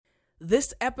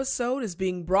This episode is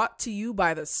being brought to you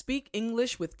by the Speak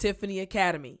English with Tiffany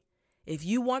Academy. If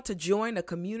you want to join a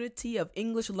community of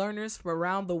English learners from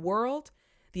around the world,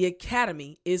 the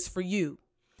Academy is for you.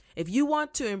 If you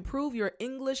want to improve your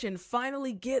English and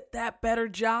finally get that better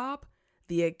job,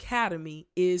 the Academy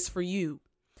is for you.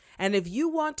 And if you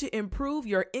want to improve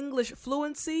your English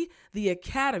fluency, the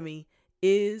Academy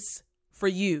is for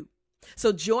you.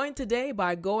 So join today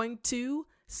by going to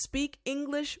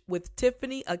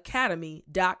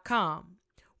speakenglishwithtiffanyacademy.com.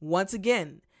 Once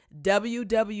again,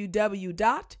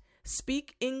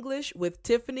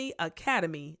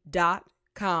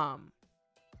 www.speakenglishwithtiffanyacademy.com.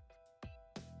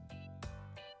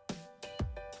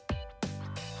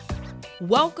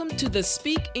 Welcome to the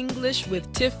Speak English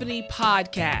with Tiffany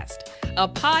podcast, a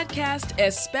podcast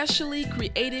especially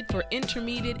created for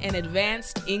intermediate and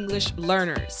advanced English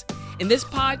learners. In this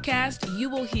podcast, you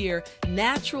will hear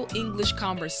natural English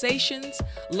conversations,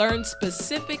 learn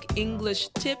specific English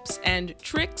tips and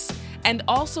tricks, and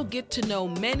also get to know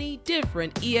many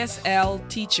different ESL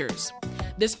teachers.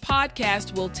 This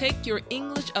podcast will take your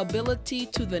English ability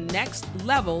to the next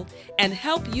level and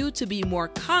help you to be more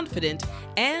confident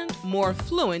and more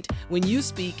fluent when you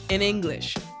speak in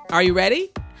English. Are you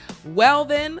ready? Well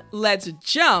then, let's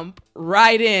jump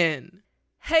right in.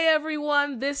 Hey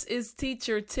everyone, this is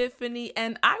Teacher Tiffany,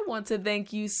 and I want to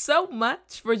thank you so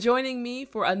much for joining me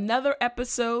for another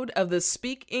episode of the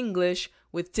Speak English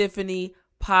with Tiffany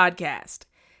podcast.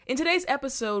 In today's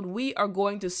episode, we are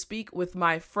going to speak with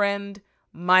my friend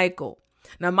Michael.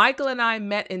 Now, Michael and I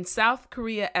met in South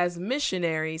Korea as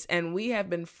missionaries, and we have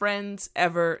been friends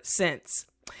ever since.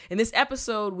 In this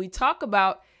episode, we talk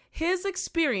about his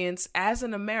experience as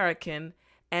an American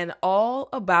and all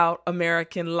about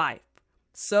American life.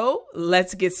 So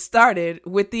let's get started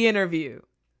with the interview.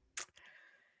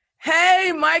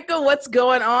 Hey, Michael, what's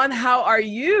going on? How are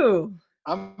you?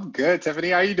 I'm good,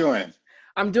 Tiffany. How are you doing?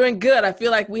 I'm doing good. I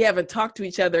feel like we haven't talked to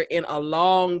each other in a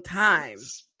long time.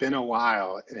 It's been a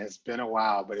while. It has been a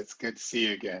while, but it's good to see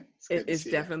you again. It's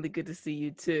definitely good to see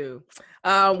you too.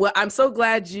 Well, I'm so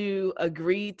glad you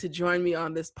agreed to join me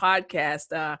on this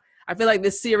podcast. I feel like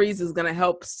this series is going to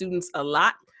help students a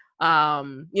lot.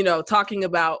 Talking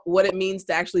about what it means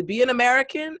to actually be an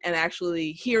American and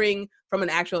actually hearing from an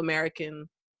actual American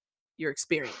your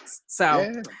experience.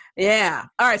 So, yeah.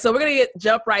 All right. So we're going to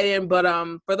jump right in. But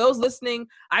for those listening,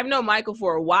 I've known Michael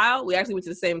for a while. We actually went to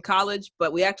the same college,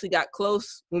 but we actually got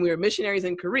close when we were missionaries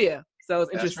in Korea. So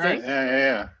it's interesting. Right.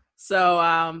 Yeah.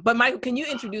 So, but Michael, can you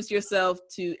introduce yourself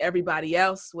to everybody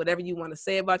else, whatever you want to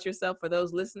say about yourself for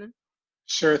those listening?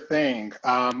 Sure thing.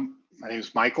 My name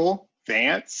is Michael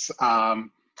Vance.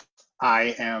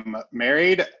 I am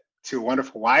married to a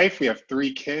wonderful wife. We have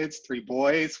 3 kids, 3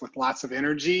 boys with lots of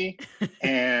energy,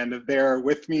 and they're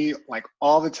with me like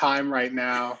all the time right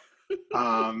now.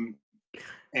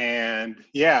 And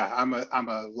yeah, I'm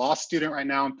a law student right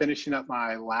now. I'm finishing up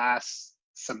my last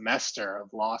semester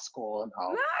of law school, and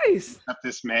I'll finish up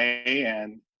this May,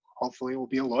 and hopefully we'll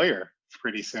be a lawyer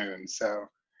pretty soon. So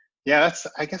yeah,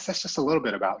 I guess that's just a little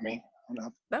bit about me.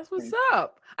 That's what's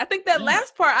up. I think that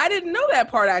last part, I didn't know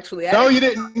that part actually. You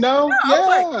didn't know? No, yeah.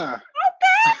 Like, okay.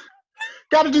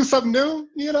 Got to do something new,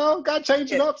 got to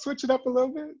change it up, switch it up a little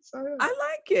bit. So, yeah. I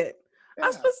like it. Yeah.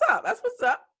 That's what's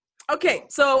up. Okay,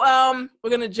 so we're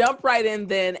going to jump right in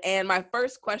then. And my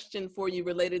first question for you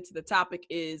related to the topic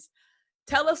is,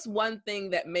 tell us one thing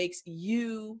that makes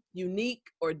you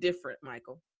unique or different,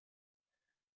 Michael.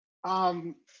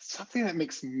 Something that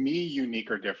makes me unique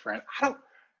or different.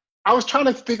 I was trying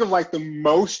to think of like the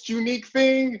most unique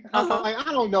thing. I was like,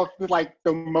 I don't know if like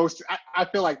the most. I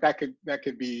feel like that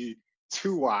could be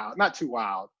too wild. Not too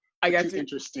wild. I got too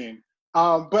interesting.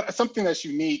 But something that's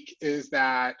unique is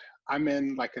that I'm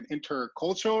in like an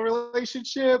intercultural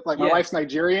relationship. Like my wife's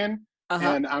Nigerian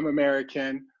and I'm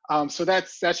American. So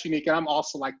that's unique. And I'm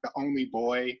also like the only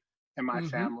boy in my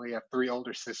family. I have 3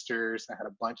 older sisters. I had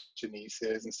a bunch of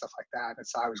nieces and stuff like that. And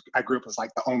so I grew up as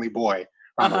like the only boy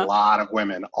around a lot of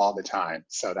women all the time.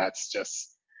 So that's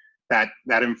just that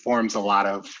informs a lot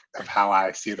of how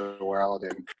I see the world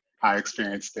and how I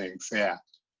experience things. So yeah.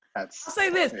 I'll say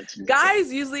this,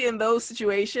 guys usually in those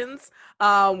situations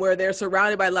where they're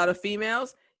surrounded by a lot of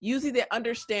females, usually they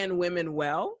understand women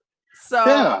well. So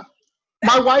yeah,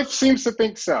 my wife seems to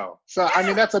think so. So I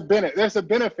mean, there's a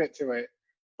benefit to it.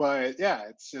 But yeah,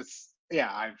 it's just,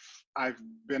 I've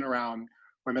been around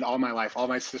women all my life, all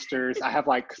my sisters. I have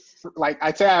like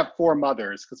I'd say I have 4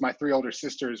 mothers because my 3 older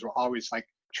sisters were always like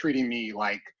treating me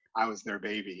like I was their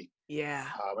baby. Yeah.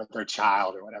 With their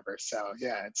child or whatever. So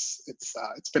yeah, it's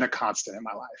been a constant in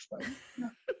my life. But,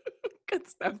 Good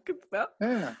stuff.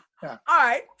 Yeah. All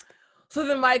right. So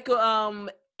then, Michael,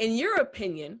 in your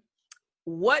opinion,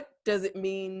 what does it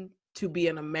mean to be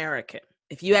an American?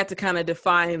 If you had to kind of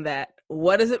define that,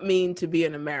 what does it mean to be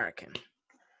an American?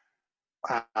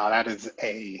 That is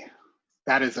a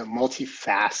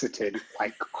multifaceted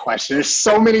like question. There's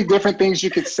so many different things you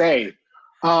could say,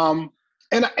 and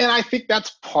I think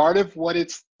that's part of what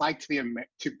it's like to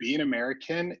be an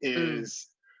American is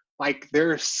like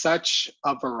there's such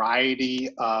a variety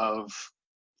of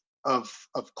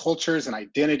cultures and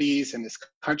identities in this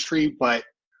country, but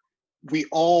we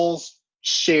all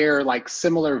share like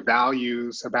similar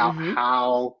values about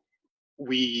how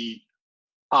we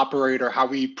operate or how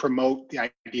we promote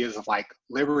the ideas of like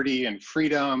liberty and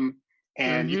freedom.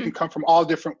 And you can come from all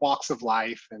different walks of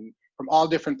life and from all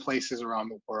different places around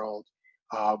the world,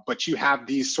 but you have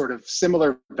these sort of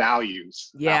similar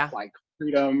values about like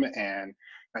freedom and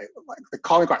like the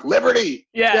calling card liberty.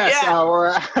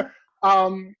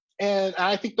 And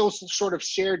I think those sort of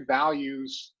shared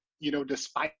values, you know,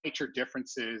 despite your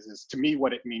differences, is to me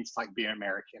what it means to like be an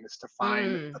American, is to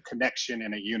find a connection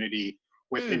and a unity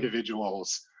with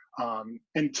individuals.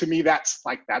 And to me, that's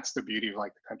the beauty of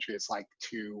like the country. It's like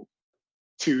to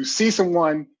see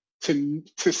someone, to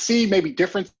see maybe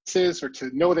differences, or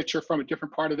to know that you're from a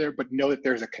different part of there, but know that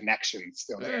there's a connection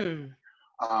still there.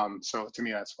 So to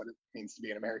me, that's what it means to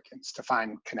be an American, is to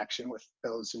find connection with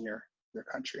those in your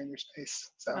country and your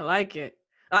space. So I like it.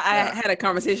 I had a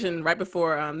conversation right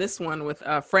before this one with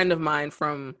a friend of mine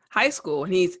from high school,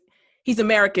 and he's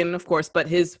American, of course, but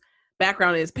his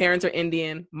background is parents are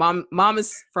Indian. Mom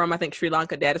is from, I think, Sri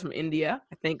Lanka. Dad is from India,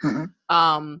 I think. And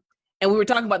we were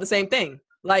talking about the same thing.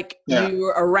 Like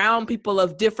you're around people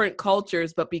of different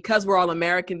cultures, but because we're all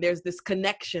American, there's this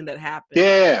connection that happens.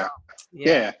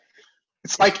 Yeah.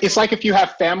 It's like if you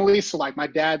have family. So like my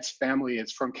dad's family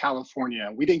is from California.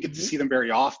 We didn't get to see them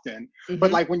very often, but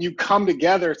like when you come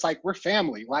together, it's like we're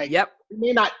family. Like we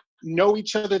may not know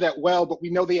each other that well, but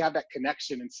we know they have that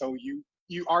connection, and so you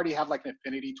already have like an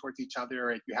affinity towards each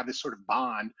other, and you have this sort of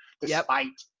bond, despite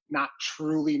not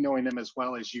truly knowing them as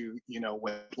well as you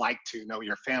would like to know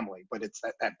your family. But it's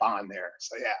that bond there.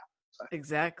 So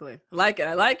exactly. I like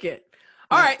it.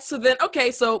 All right. So then,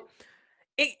 okay. So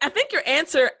I think your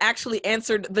answer actually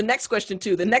answered the next question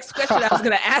too. The next question I was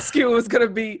going to ask you was going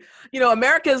to be,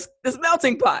 America's this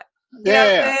melting pot. You know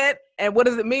what I'm saying? And what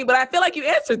does it mean? But I feel like you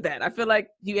answered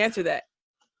that.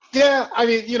 Yeah, I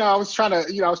mean, I was trying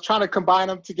to combine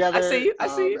them together. I see you.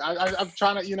 I'm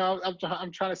trying to,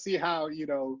 I'm trying to see how,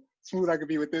 smooth I could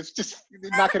be with this. Just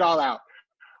knock it all out.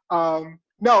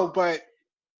 No, but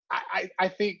I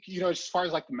think, as far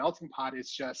as like the melting pot,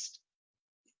 it's just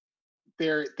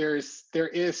there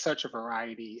is such a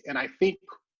variety, and I think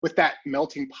with that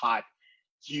melting pot,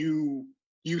 you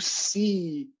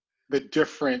see the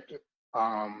different,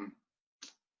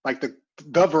 like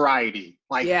the variety,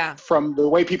 like from the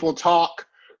way people talk,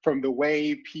 from the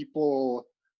way people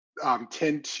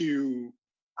tend to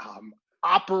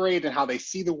operate and how they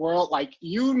see the world. Like,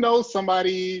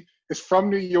 somebody is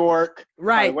from New York,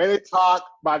 by the way they talk,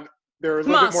 they're a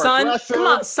little bit more aggressive. Come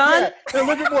on, son. Yeah, they're a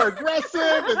little bit more aggressive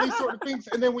and these sort of things.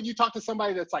 And then when you talk to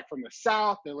somebody that's like from the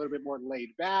South, they're a little bit more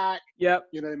laid back. Yep.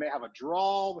 They may have a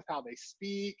drawl with how they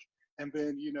speak. And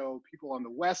then, people on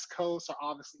the West Coast are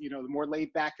obviously, more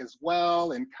laid back as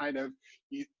well. And kind of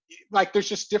like, there's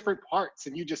just different parts,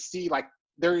 and you just see like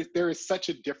there is such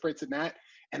a difference in that.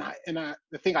 And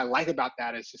the thing I like about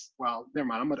that is just, well, never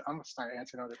mind. I'm gonna start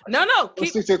answering other questions. No.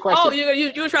 Let's do the question. Oh,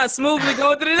 you were trying to smoothly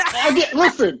go through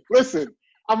that. Listen.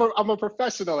 I'm a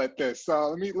professional at this,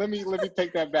 so let me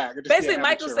take that back. Basically,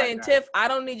 Michael's saying, Tiff, I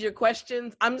don't need your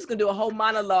questions. I'm just gonna do a whole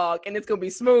monologue, and it's gonna be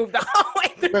smooth the whole way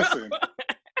through. Listen,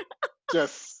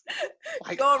 just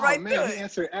like, going right through it. He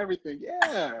answered everything.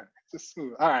 Yeah. Just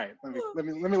smooth. All right, let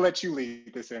me let you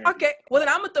lead this interview. Okay, well then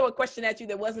I'm gonna throw a question at you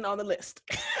that wasn't on the list.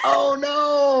 Oh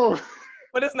no!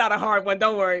 But it's not a hard one,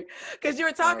 don't worry. Because you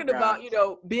were talking about,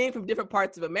 being from different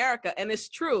parts of America, and it's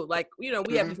true. Like, we have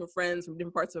different friends from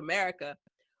different parts of America.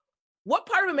 What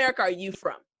part of America are you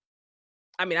from?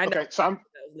 I mean, I know. Okay, so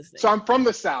I'm from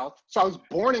the South. So I was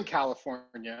born in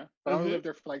California, but I only lived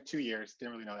there for like 2 years.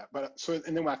 Didn't really know that.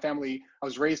 And then my family, I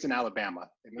was raised in Alabama.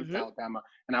 They moved to Alabama,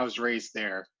 and I was raised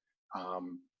there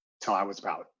till I was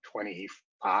about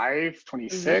 25,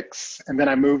 26. And then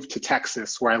I moved to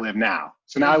Texas, where I live now.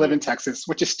 So now I live in Texas,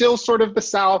 which is still sort of the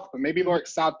South, but maybe more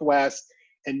Southwest,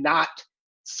 and not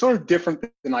sort of different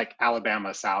than like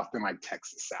Alabama South than like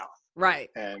Texas South. Right.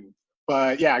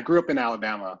 But yeah, I grew up in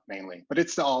Alabama mainly, but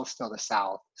it's all still the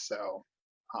South. So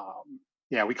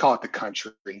we call it the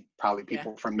country. Probably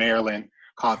people from Maryland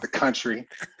call it the country.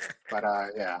 But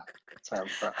yeah, that's where I'm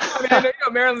from. I mean, I know, you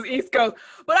know, Maryland's East Coast,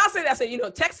 but I'll say that. I say, you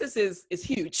know, Texas is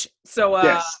huge. So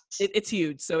Yes. it's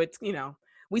huge. So it's, you know,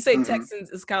 we say Mhm. Texans,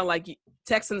 it's kind of like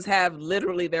Texans have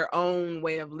literally their own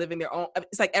way of living, their own.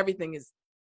 It's like everything is.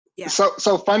 Yeah.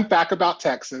 So fun fact about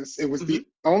Texas, it was Mhm. the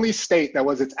only state that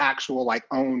was its actual like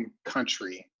own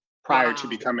country prior to Wow.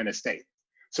 becoming a state.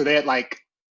 So they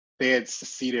had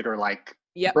seceded or like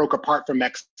Yep. broke apart from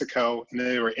Mexico, and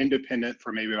they were independent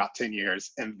for maybe about 10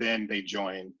 years, and then they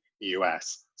joined the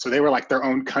US. So they were like their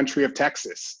own country of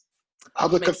Texas,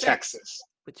 Republic Makes of sense. Texas.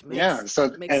 Which makes, Yeah. So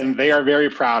makes and sense. they are very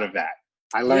proud of that.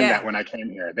 I learned Yeah. that when I came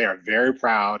here. They are very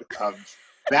proud of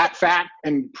that fact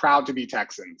and proud to be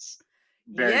Texans.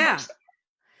 Very Yeah. much so.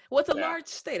 Well, it's a Yeah. large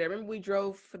state. I remember we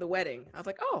drove for the wedding. I was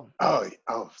like, oh, Oh,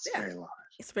 it's yeah, very large.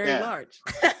 it's very Yeah. large.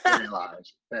 Very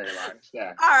large. Very large.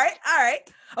 Yeah. All right, all right.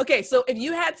 Okay, so if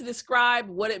you had to describe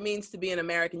what it means to be an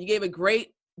American, you gave a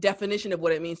great definition of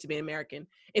what it means to be an American.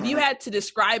 If you Mhm. had to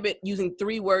describe it using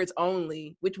 3 words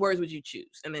only, which words would you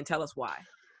choose? And then tell us why.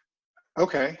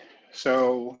 Okay.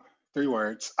 So 3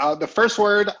 words. The first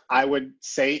word I would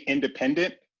say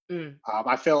independent. Mm,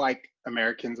 I feel like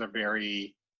Americans are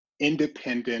very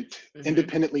independent, mhm,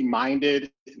 independently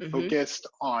minded, and mhm, focused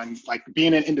on like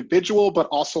being an individual, but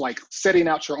also like setting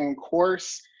out your own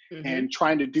course mhm, and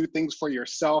trying to do things for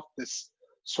yourself. This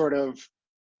sort of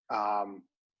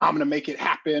I'm going to make it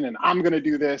happen and I'm going to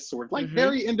do this. So we're like mhm,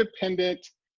 very independent,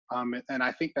 and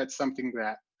I think that's something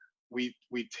that we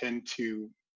tend to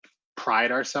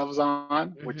pride ourselves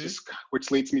on, mhm.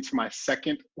 which leads me to my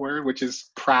second word, which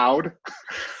is proud.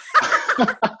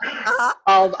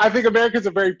 Uh-huh. I think Americans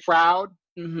are very proud.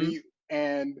 Mhm, We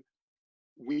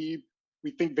we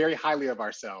we think very highly of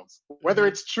ourselves, whether mhm.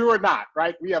 it's true or not.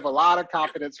 Right? We have a lot of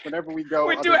confidence whenever we go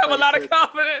We do other have a lot of places.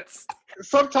 confidence.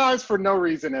 Sometimes for no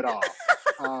reason at all.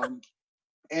 Um,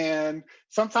 and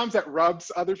sometimes that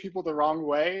rubs other people the wrong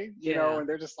way, Yeah. and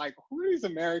they're just like, who are these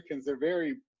Americans? They're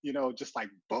very, just like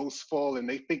boastful, and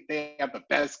they think they have the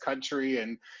best country,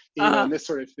 and Uh-huh. and this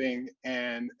sort of thing.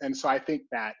 And so I think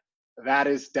that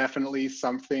is definitely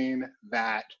something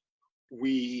that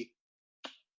we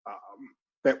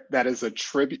that is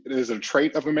a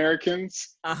trait of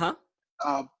Americans. Uh-huh.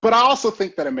 But I also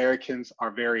think that Americans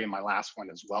are very, and my last one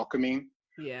is welcoming.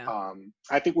 Yeah.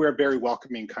 I think we're a very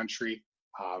welcoming country.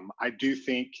 I do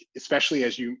think, especially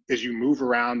as you move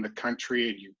around the country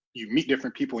and you meet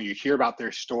different people and you hear about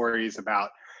their stories about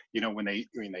when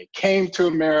they came to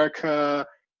America,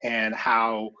 and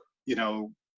how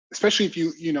especially if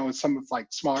in some of like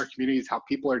smaller communities, how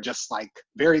people are just like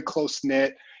very close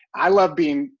knit. I love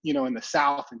being, in the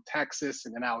South, in Texas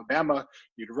and in Alabama.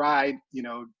 You'd ride,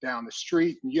 down the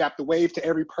street, and you have to wave to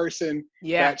every person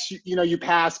Yeah. that you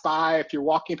pass by. If you're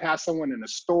walking past someone in a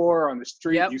store or on the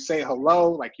street, Yep. you say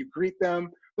hello, like you greet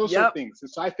them. Those sort of Yep. things. And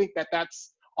so I think that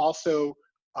that's also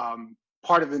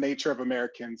part of the nature of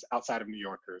Americans outside of New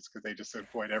Yorkers, because they just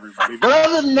avoid everybody. But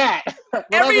other than that,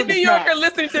 Every New Yorker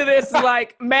listening to this is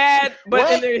like mad,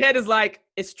 but in their head is like,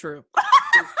 it's true.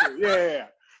 Yeah.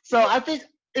 So I think,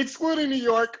 excluding New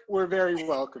York, we're very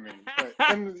welcoming. But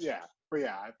that's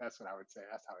what I would say.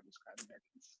 That's how I describe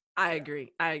Americans. I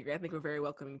agree. I think we're very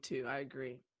welcoming too. I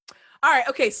agree. All right.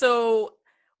 Okay. So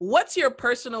what's your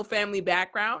personal family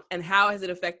background and how has it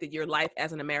affected your life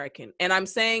as an American? And I'm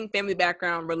saying family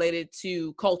background related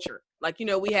to culture. Like,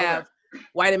 we have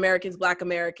white Americans, Black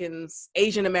Americans,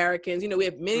 Asian Americans, we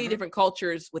have many different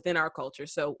cultures within our culture.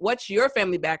 So what's your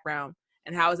family background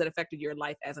and how has it affected your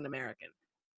life as an American?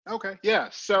 Okay. Yeah.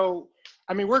 So,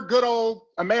 I mean, we're good old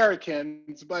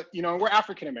Americans, but, we're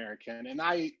African American. And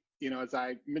as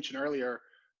I mentioned earlier,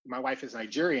 my wife is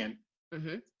Nigerian.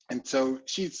 Mm-hmm. And so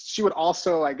she would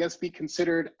also, I guess, be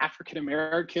considered African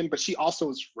American, but she also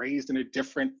was raised in a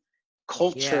different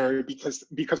culture because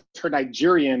her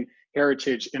Nigerian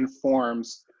heritage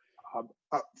informs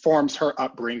forms her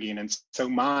upbringing. And so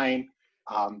mine,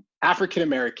 African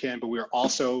American, but we are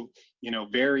also,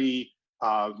 very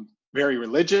very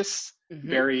religious,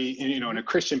 very, in a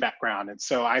Christian background. And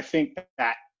so I think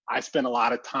that I spent a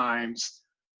lot of times,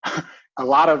 a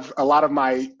lot of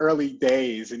my early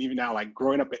days, and even now, like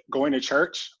growing up, going to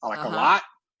church, like a lot,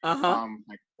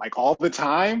 like all the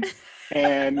time.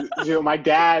 And, my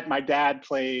dad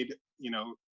played,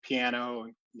 piano,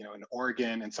 and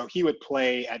organ. And so he would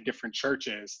play at different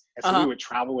churches. And so we would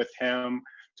travel with him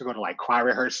to go to like choir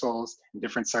rehearsals and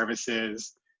different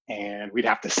services, and we'd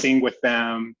have to sing with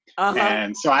them.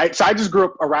 And so I just grew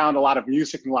up around a lot of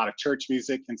music and a lot of church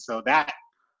music. And so that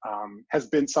has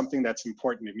been something that's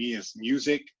important to me, is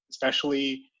music,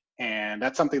 especially. And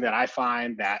that's something that I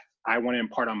find that I want to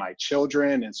impart on my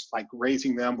children is like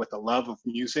raising them with a love of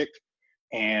music.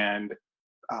 And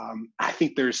I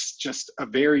think there's just a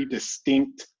very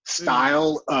distinct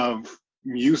style of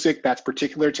music that's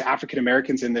particular to African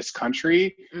Americans in this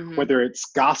country, whether it's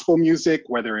gospel music,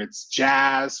 whether it's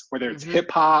jazz, whether it's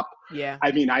hip hop. Yeah.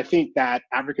 I mean, I think that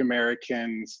African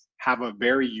Americans have a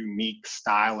very unique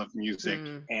style of music,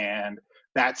 and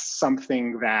that's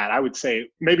something that I would say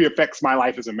maybe affects my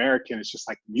life as American. It's just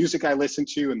like the music I listen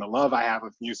to and the love I have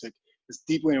of music is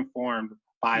deeply informed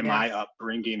by my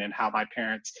upbringing and how my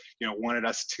parents, you know, wanted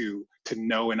us to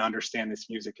know and understand this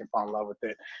music and fall in love with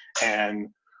it. And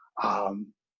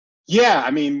yeah, I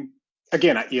mean,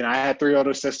 again, I had 3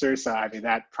 older sisters, so I mean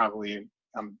that probably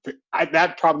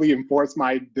enforced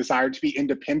my desire to be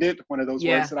independent. One of those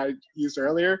words that I used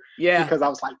earlier. Yeah. Because I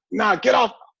was like, nah, get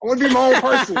off. I want to be my own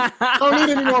person. I don't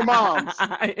need any more moms.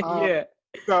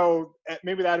 So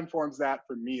maybe that informs that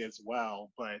for me as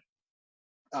well. But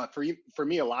for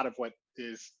me, a lot of what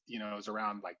is, you know, is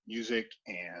around like music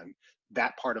and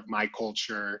that part of my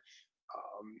culture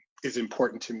is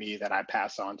important to me that I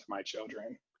pass on to my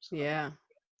children. So. Yeah.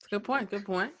 Good point. Good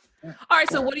point. All right.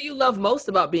 So what do you love most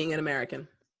about being an American?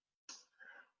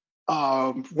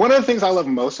 One of the things I love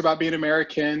most about being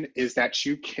American is that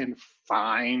you can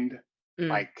find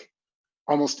like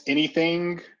almost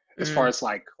anything as far as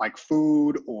like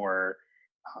food or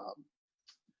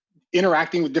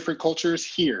interacting with different cultures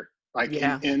here, like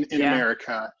in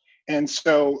America. And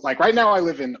so like right now I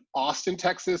live in Austin,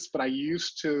 Texas, but I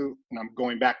used to, and I'm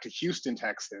going back to Houston,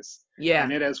 Texas. Yeah.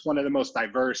 And it has one of the most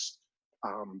diverse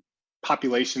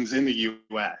populations in the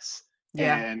US.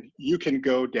 Yeah. And you can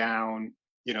go down,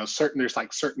 you know, there's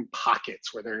like certain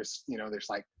pockets where there's, you know, there's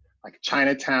like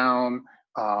Chinatown,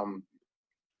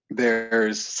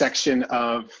 there's section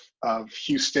of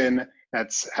Houston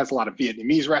has a lot of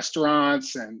Vietnamese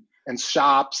restaurants and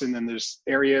shops, and then there's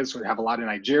areas where have a lot of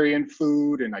Nigerian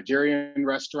food and Nigerian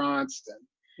restaurants,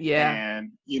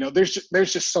 and you know, there's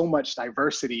just so much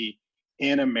diversity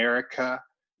in America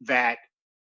that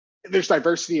there's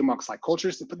diversity amongst like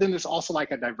cultures, but then there's also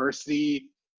like a diversity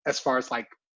as far as like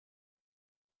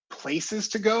places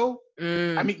to go.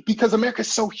 I mean, because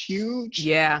America's so huge.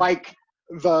 Yeah. Like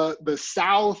the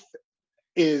South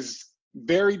is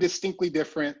very distinctly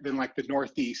different than like the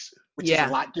Northeast, which is a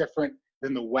lot different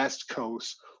than the West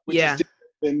Coast, which is different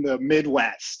than the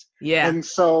Midwest. Yeah. And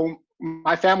so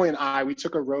my family and I, we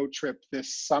took a road trip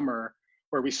this summer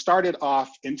where we started off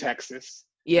in Texas.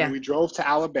 Yeah. And we drove to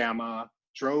Alabama,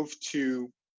 drove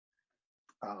to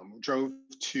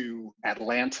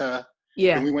Atlanta.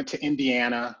 Yeah. And we went to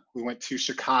Indiana, we went to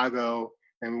Chicago,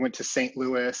 and we went to St.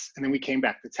 Louis, and then we came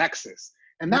back to Texas.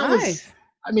 And that was,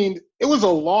 I mean, it was a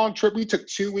long trip. We took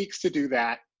 2 weeks to do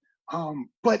that.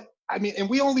 But I mean, and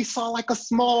we only saw like a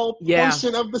small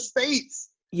portion of the states.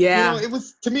 Yeah. You know, it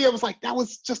was, to me, it was like, that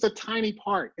was just a tiny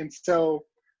part. And so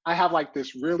I have like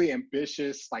this really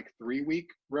ambitious, like 3-week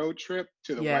road trip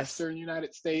to the Western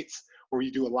United States, where we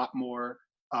do a lot more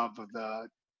of the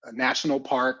national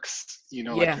parks, you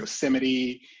know, like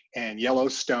Yosemite and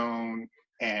Yellowstone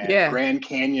and Grand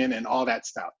Canyon and all that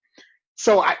stuff.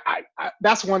 So I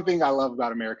that's one thing I love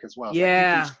about America as well.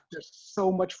 Yeah. Like there's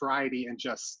so much variety and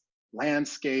just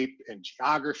landscape and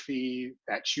geography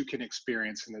that you can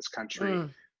experience in this country.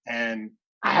 And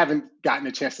I haven't gotten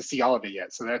a chance to see all of it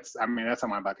yet. So that's on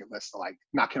my bucket list, like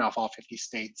knocking off all 50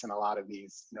 states and a lot of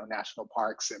these, you know, national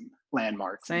parks and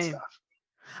landmarks and stuff.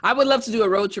 I would love to do a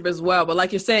road trip as well, but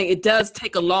like you're saying, it does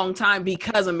take a long time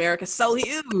because America's so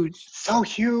huge. So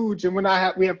huge. And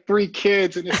we have 3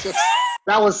 kids, and it's just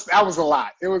that was a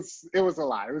lot. It was a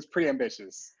lot. It was pretty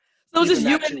ambitious. So just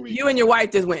you and your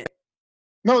wife just went.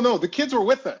 No, the kids were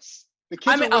with us. The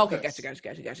kids were with us.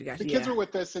 Gotcha. The kids were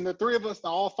with us, and the 3 of us,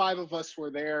 all 5 of us were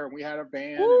there, and we had a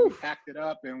van, and we packed it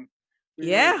up, and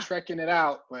we were trekking it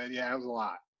out. But yeah, it was a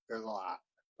lot.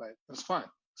 But it was fun.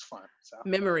 So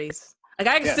memories. Like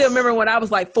I can still remember when I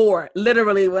was like 4,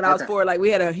 literally when I was 4, like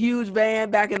we had a huge van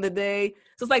back in the day.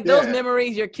 So it's like those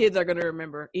memories your kids are going to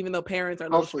remember, even though parents are a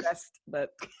little stressed,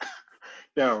 but.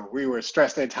 No, we were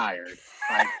stressed and tired.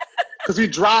 Like, cause we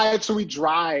drive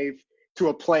to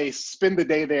a place, spend the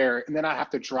day there, and then I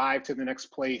have to drive to the next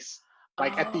place,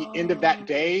 like at the end of that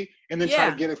day, and then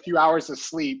try to get a few hours of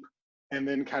sleep, and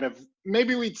then kind of,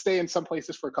 maybe we'd stay in some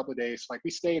places for a couple of days. Like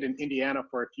we stayed in Indiana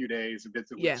for a few days and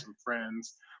visited with some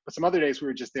friends, but some other days we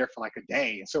were just there for like a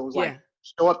day. And so it was like,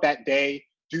 show up that day,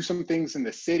 do some things in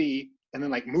the city, and then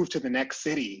like move to the next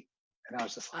city. And I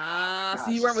was just like,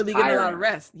 so you weren't really getting a lot of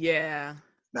rest. Yeah.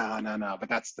 No, but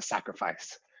that's the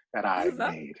sacrifice that I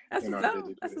made. That's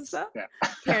what's up. Yeah.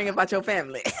 Caring about your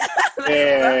family.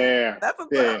 That's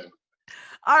what's up.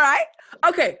 All right.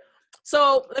 Okay.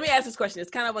 So let me ask this question. It's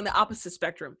kind of on the opposite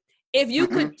spectrum. If you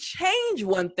could change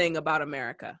one thing about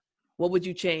America, what would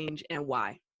you change and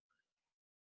why?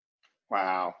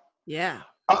 Wow. Yeah.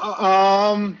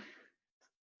 I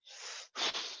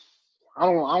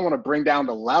don't want to bring down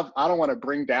the level. I don't want to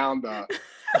bring down the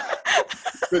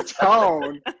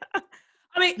tone.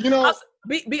 I mean,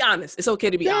 be honest. It's okay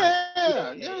to be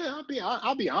honest. Yeah.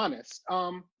 I'll be honest.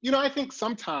 I think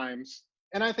sometimes,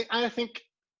 and I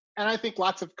think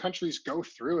lots of countries go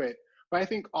through it, but I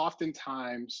think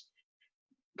oftentimes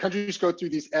countries go through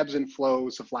these ebbs and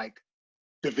flows of like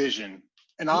division.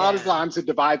 And a lot of times it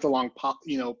divides along,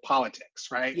 politics,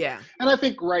 right? Yeah. And I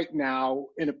think right now,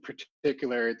 in a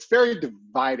particular, it's very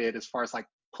divided as far as like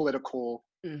political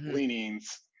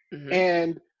leanings.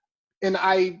 And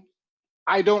I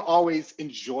don't always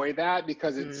enjoy that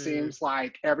because it seems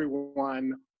like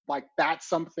everyone, like that's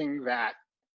something that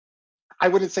I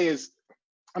wouldn't say is,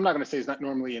 I'm not going to say is not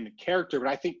normally in the character, but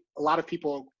I think a lot of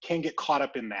people can get caught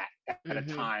up in that at a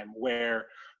time where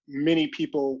many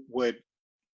people would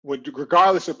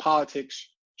regardless of politics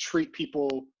treat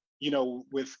people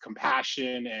with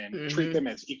compassion and treat them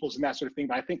as equals and that sort of thing.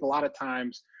 But I think a lot of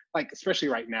times, like especially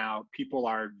right now, people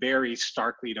are very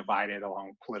starkly divided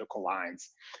along political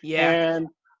lines. And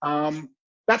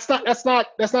that's not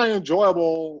an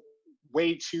enjoyable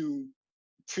way to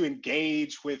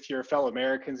engage with your fellow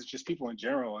Americans, just people in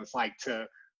general. It's like to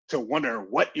wonder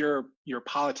what your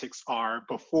politics are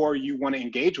before you want to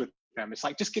engage with them. It's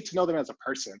like just get to know them as a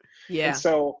person. And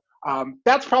so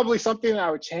that's probably something that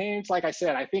I would change. Like I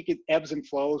said, I think it ebbs and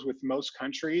flows with most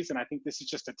countries, and I think this is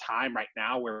just a time right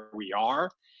now where we are.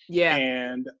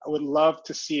 And I would love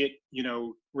to see it,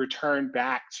 return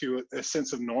back to a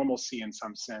sense of normalcy in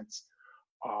some sense.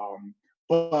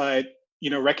 But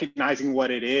recognizing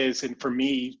what it is, and for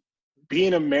me,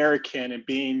 being American and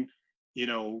being,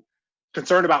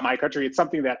 concerned about my country, it's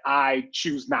something that I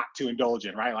choose not to indulge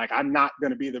in, right? Like I'm not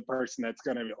going to be the person that's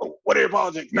going to be, oh, what are your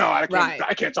politics? No, I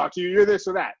can't talk to you. You're this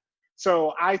or that.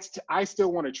 So I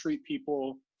still want to treat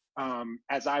people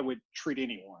as I would treat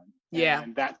anyone.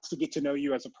 And that's to get to know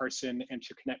you as a person and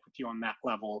to connect with you on that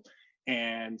level.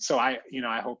 And so I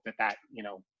hope that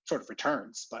sort of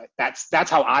returns, but that's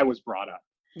how I was brought up.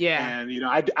 And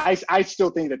I still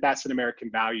think that that's an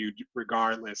American value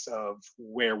regardless of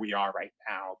where we are right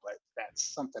now, but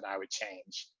that's something I would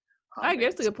change. I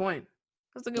guess that's a good point.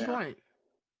 That's a good point.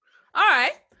 All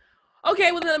right.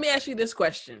 Okay, well then let me ask you this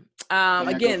question.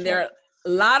 Again, there are a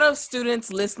lot of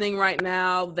students listening right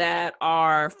now that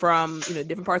are from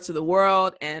different parts of the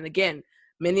world, and again,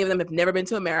 many of them have never been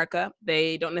to America.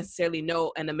 They don't necessarily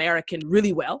know an American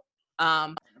really well.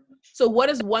 So what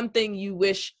is one thing you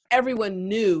wish everyone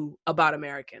knew about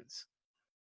Americans?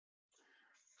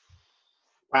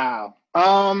 Wow.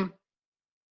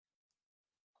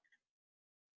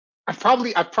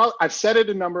 I've said it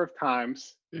a number of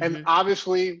times, and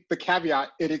obviously the caveat,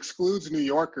 it excludes New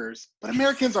Yorkers, but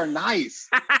Americans are nice.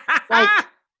 I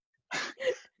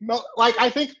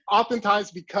think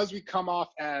oftentimes because we come off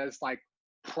as like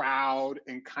proud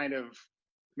and kind of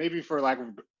maybe for like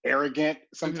arrogant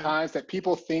sometimes, that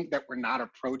people think that we're not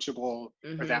approachable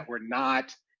or that we're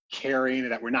not caring or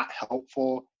that we're not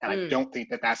helpful. And I don't think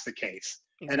that that's the case.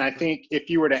 And I think if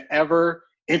you were to ever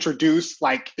introduce,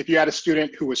 like if you had a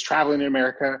student who was traveling in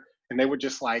America and they were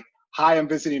just like, hi, I'm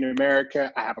visiting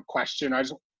America, I have a question.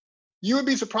 You would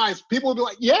be surprised. People would be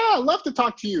like, yeah, I'd love to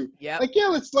talk to you. Like, yeah,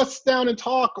 let's sit down and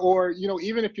talk. Or,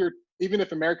 even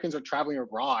if Americans are traveling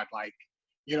abroad, like,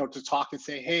 to talk and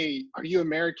say, hey, are you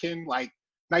American? Like,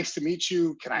 nice to meet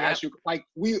you. Can I ask you? Like,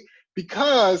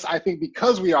 because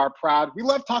we are proud, we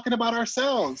love talking about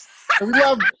ourselves. And we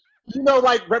love,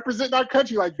 like representing our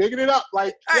country, like bigging it up.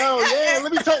 Like, let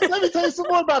me tell you some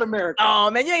more about America. Oh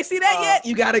man, you ain't see that yet?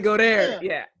 You got to go there.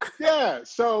 Yeah.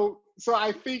 So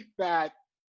I think that,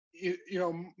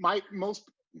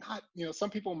 some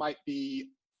people might be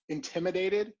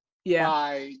intimidated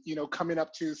by, coming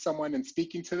up to someone and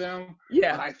speaking to them.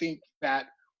 But I think that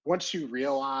once you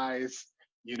realize,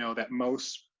 that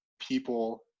most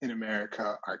people in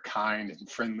America are kind and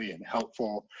friendly and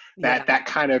helpful, that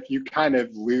kind of, you kind of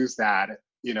lose that,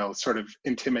 sort of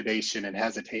intimidation and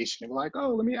hesitation. And like,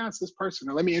 oh, let me ask this person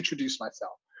or let me introduce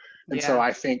myself. And so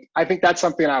I think that's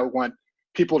something I would want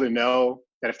people to know,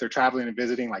 that if they're traveling and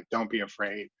visiting, like, don't be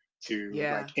afraid to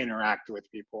like interact with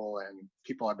people, and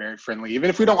people are very friendly,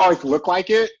 even if we don't always look like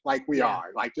it, like we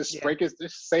are, like just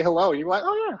just say hello and you're like,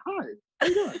 oh yeah, hi, how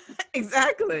you doing?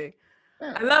 Exactly.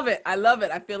 I love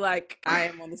it. I feel like I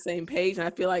am on the same page, and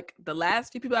I feel like the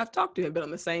last few people I've talked to have been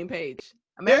on the same page.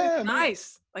 America's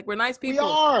nice. Like, we're nice people.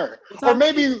 We are. Or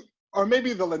maybe or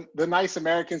maybe the nice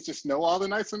Americans just know all the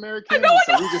nice Americans. I know.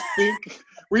 So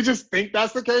we just think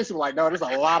that's the case. We're like, no, there's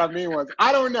a lot of mean ones.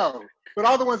 I don't know, but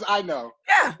all the ones I know,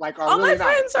 Yeah, like are all really my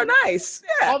friends are nice.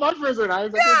 Yeah, All my friends are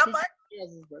nice.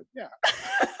 Yeah.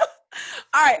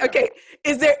 All right. Okay.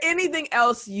 Is there anything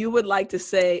else you would like to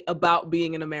say about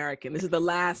being an American? This is the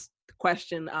last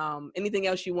question. Anything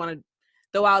else you want to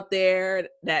throw out there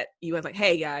that you was like,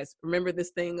 hey guys, remember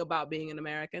this thing about being an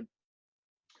American?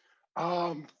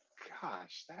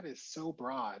 Gosh, that is so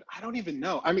broad. I don't even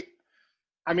know.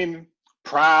 I mean,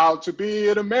 proud to be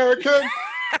an American.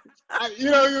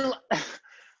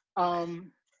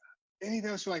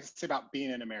 Anything else you like to say about being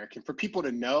an American for people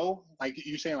to know? Like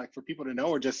you're saying, like for people to know,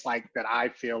 or just like that I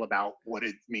feel about what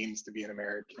it means to be an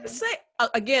American?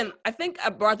 Again, I think I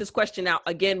brought this question out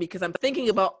again because I'm thinking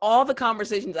about all the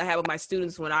conversations I had with my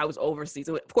students when I was overseas.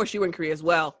 Of course, you were in Korea as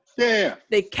well. Yeah.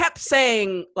 They kept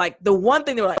saying, like, the one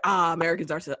thing they were like, Americans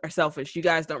are selfish. You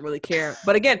guys don't really care.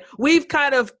 But again, we've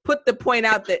kind of put the point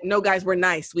out that no, guys, we're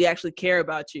nice. We actually care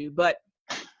about you. But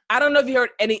I don't know if you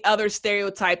heard any other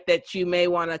stereotype that you may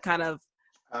want to kind of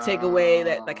take away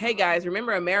that, like, hey guys,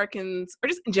 remember Americans, or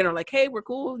just in general, like, hey, we're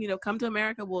cool. Come to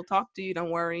America. We'll talk to you.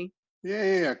 Don't worry.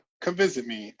 Yeah. Come visit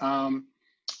me. I'm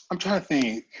trying to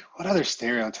think. What other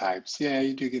stereotypes? Yeah,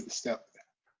 you do get the stuff.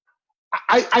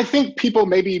 I think people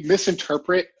maybe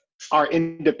misinterpret our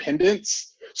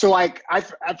independence. So like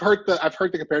I've heard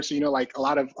the comparison, like a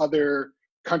lot of other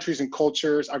countries and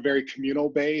cultures are very communal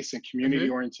based and community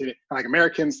oriented. Like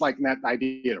Americans, like that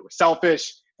idea that we're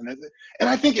selfish. And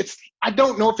I think I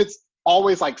don't know if it's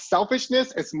always like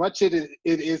selfishness as much as it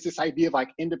is this idea of like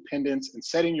independence and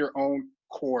setting your own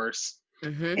course.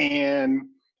 And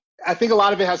I think a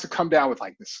lot of it has to come down with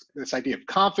like this idea of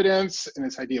confidence and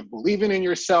this idea of believing in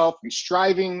yourself and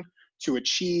striving to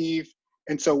achieve.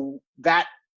 And so that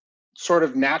sort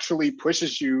of naturally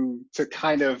pushes you to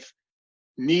kind of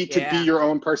need to be your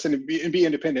own person and be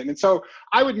independent. And so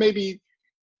I would maybe,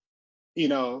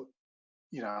 I'm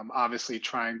obviously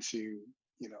trying to,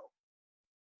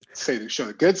 show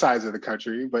the good sides of the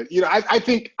country, but I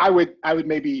think I would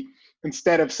maybe,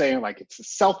 instead of saying like it's a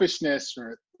selfishness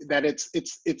or that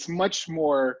it's much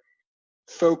more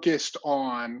focused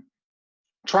on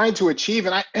trying to achieve.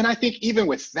 And I think even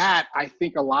with that, I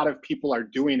think a lot of people are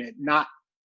doing it not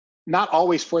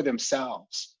always for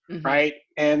themselves, right?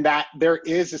 And that there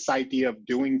is this idea of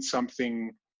doing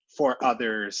something for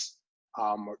others,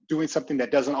 or doing something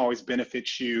that doesn't always benefit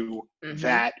you,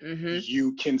 that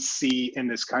you can see in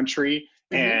this country.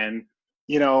 And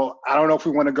I don't know if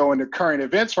we want to go into current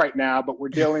events right now, but we're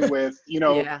dealing with,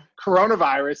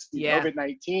 coronavirus,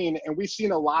 COVID-19, and we've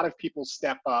seen a lot of people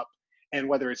step up, and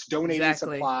whether it's donating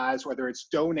supplies, whether it's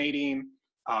donating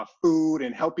food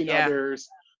and helping others,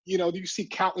 you see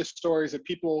countless stories of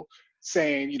people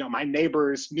saying, my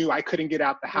neighbors knew I couldn't get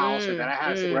out the house, or that I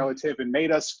had a relative and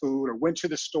made us food, or went to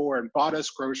the store and bought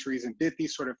us groceries and did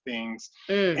these sort of things.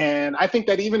 And I think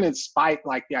that even in spite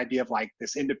like the idea of like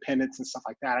this independence and stuff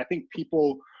like that, I think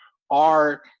people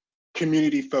are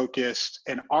community focused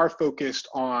and are focused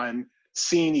on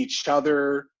seeing each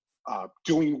other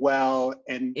doing well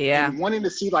and wanting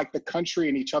to see like the country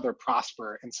and each other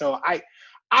prosper. And so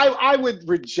I would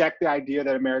reject the idea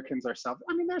that Americans are selfish.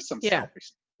 I mean, there's some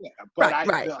selfishness. Yeah, but I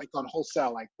like on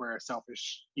wholesale, like we're a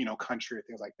selfish, country or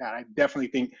things like that. I definitely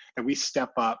think that we step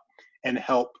up and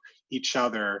help each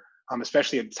other,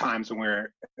 especially at times when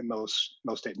we're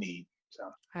most at need. So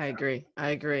I agree.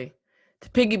 To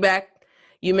piggyback,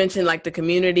 you mentioned like the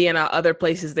community and other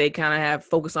places they kind of have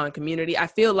focus on community. I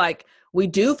feel like we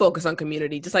do focus on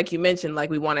community, just like you mentioned, like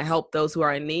we want to help those who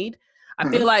are in need. I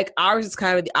feel like ours is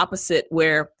kind of the opposite,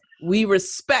 where we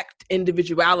respect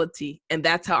individuality, and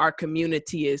that's how our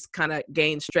community is kind of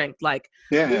gain strength. Like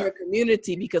we're a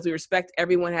community because we respect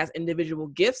everyone has individual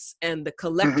gifts, and the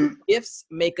collective gifts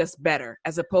make us better,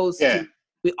 as opposed to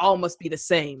we all must be the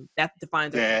same. That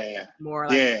defines our more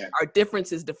like our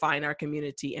differences define our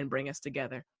community and bring us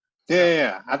together.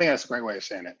 Yeah. I think that's a great way of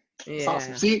saying it. It's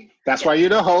awesome. See, that's why you're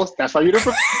the host. That's why you're the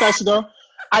professional.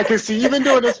 I can see you've been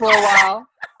doing this for a while.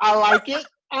 I like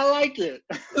it.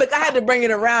 Look, I had to bring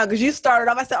it around because you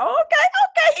started off. I said, "Oh,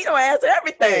 okay, you don't answer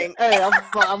everything." Hey, I'm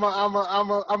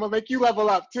gonna make you level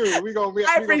up too.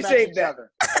 I appreciate that.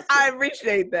 I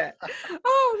appreciate that.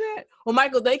 Oh man. Well,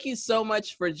 Michael, thank you so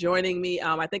much for joining me.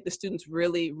 I think the students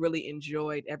really, really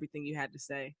enjoyed everything you had to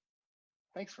say.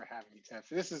 Thanks for having me,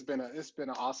 Tiff. It's been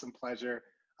an awesome pleasure.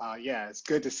 It's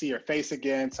good to see your face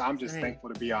again. So I'm just thankful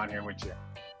to be on here with you.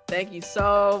 Thank you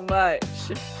so much.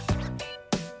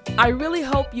 I really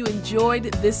hope you enjoyed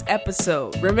this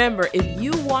episode. Remember, if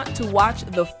you want to watch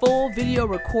the full video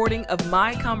recording of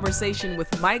my conversation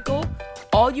with Michael,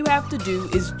 all you have to do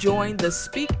is join the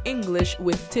Speak English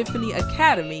with Tiffany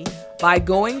Academy by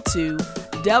going to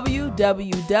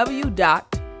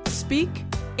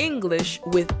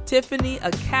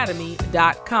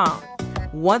www.speakenglishwithtiffanyacademy.com.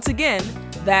 Once again,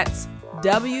 that's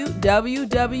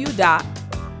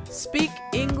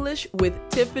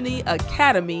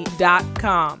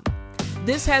www.speakenglishwithtiffanyacademy.com.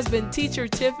 This has been Teacher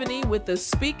Tiffany with the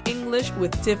Speak English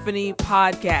with Tiffany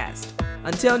podcast.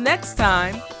 Until next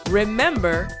time,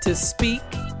 remember to speak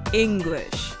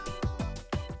English.